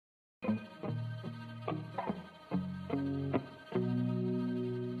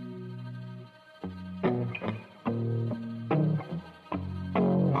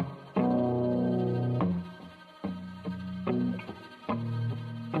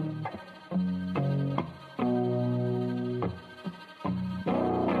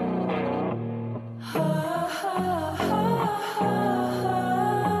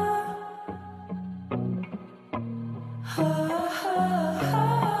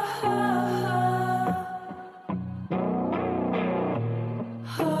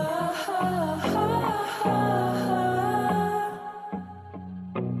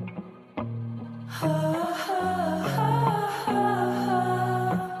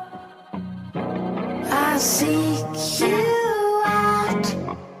I seek you out,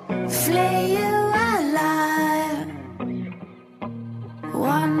 flay you alive.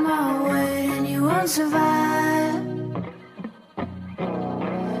 One more word and you won't survive.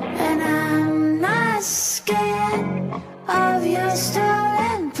 And I'm not scared of your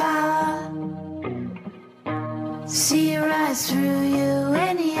stolen power. See right through you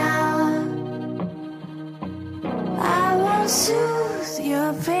anyhow. I won't soothe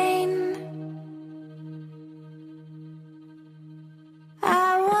your pain.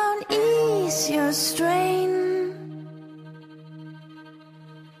 Your strain.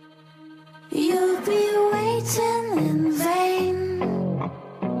 You'll be waiting in vain.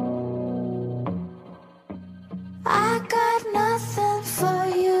 I got nothing for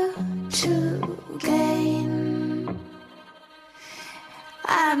you to gain.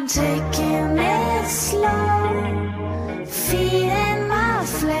 I'm taking it slow, feeding my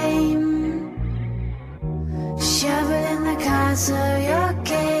flame, shoveling the cards of your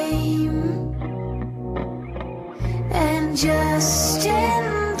game. And just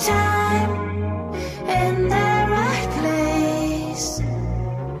in time, in the right place,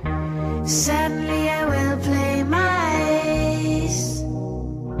 suddenly I will play my ace.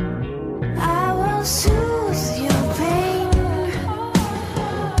 I will soothe your pain.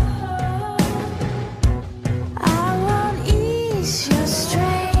 I won't ease your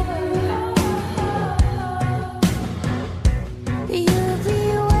strain. You'll be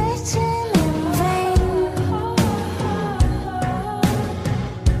waiting in vain.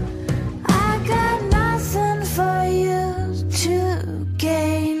 I got nothing for you to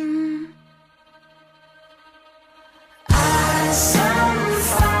gain.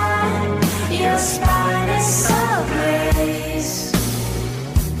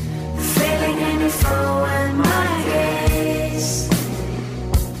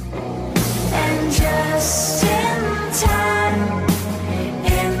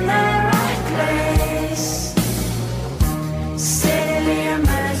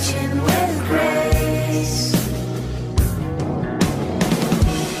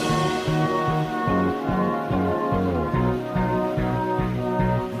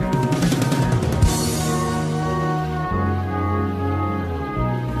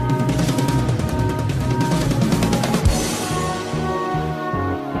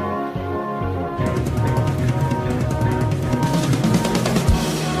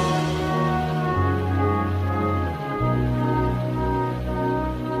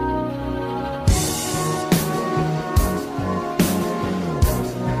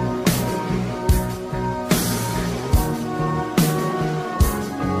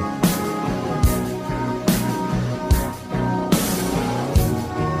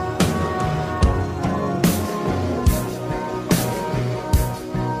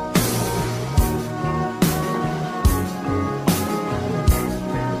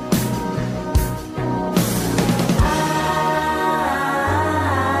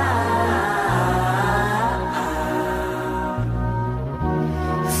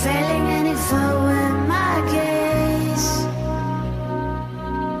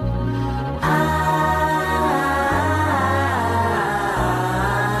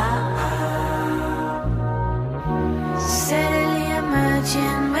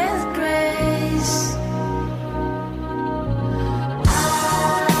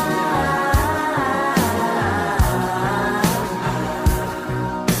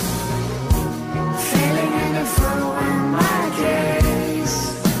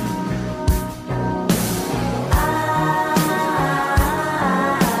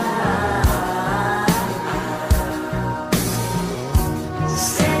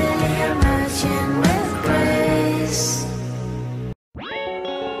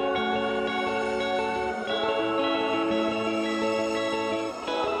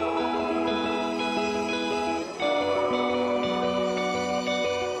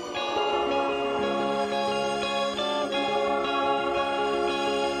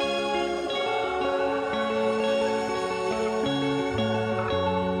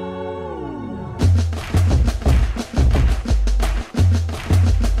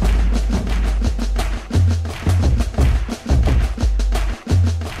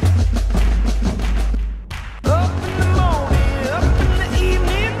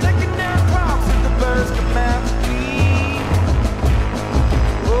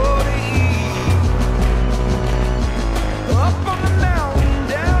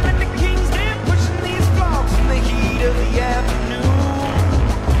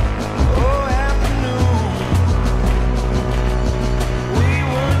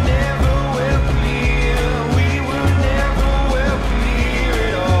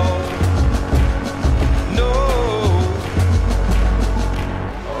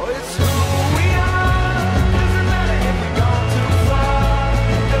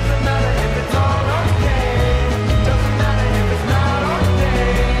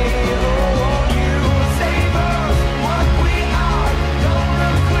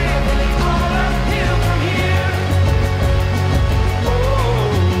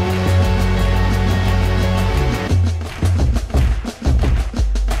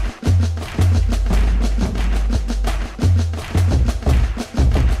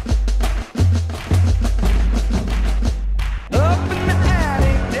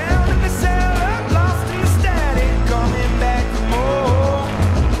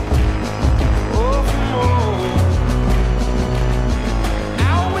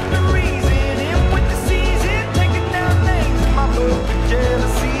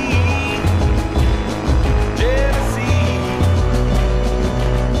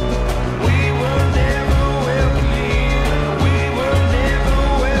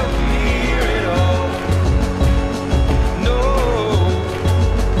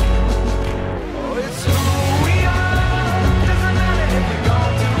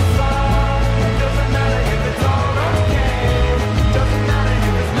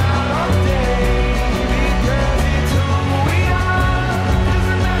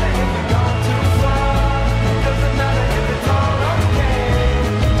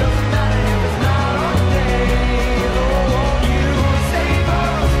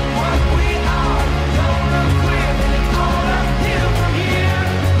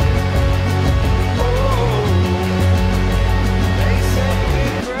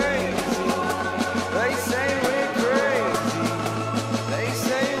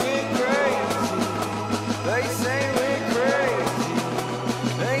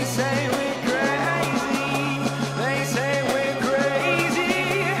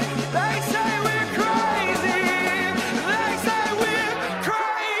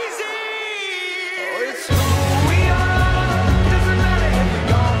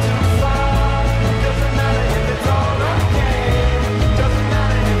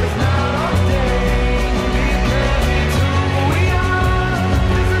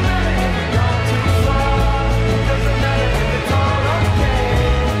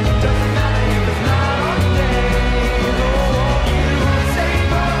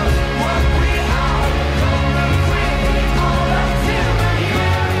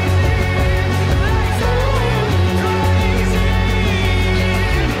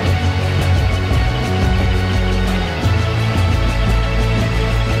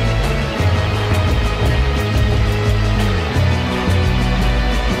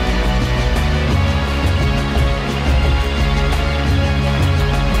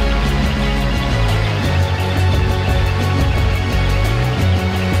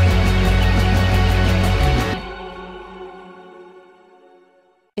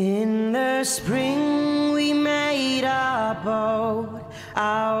 the spring we made a boat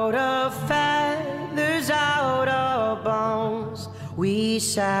out of feathers, out of bones. We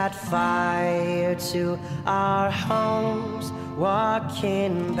set fire to our homes,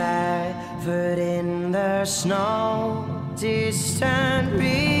 walking barefoot in the snow. Distant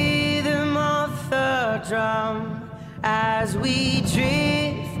rhythm of the drum as we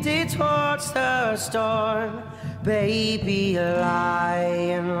drifted towards the storm. Baby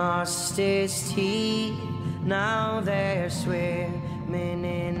lion lost his teeth, now they're swimming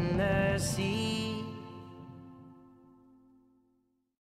in the sea.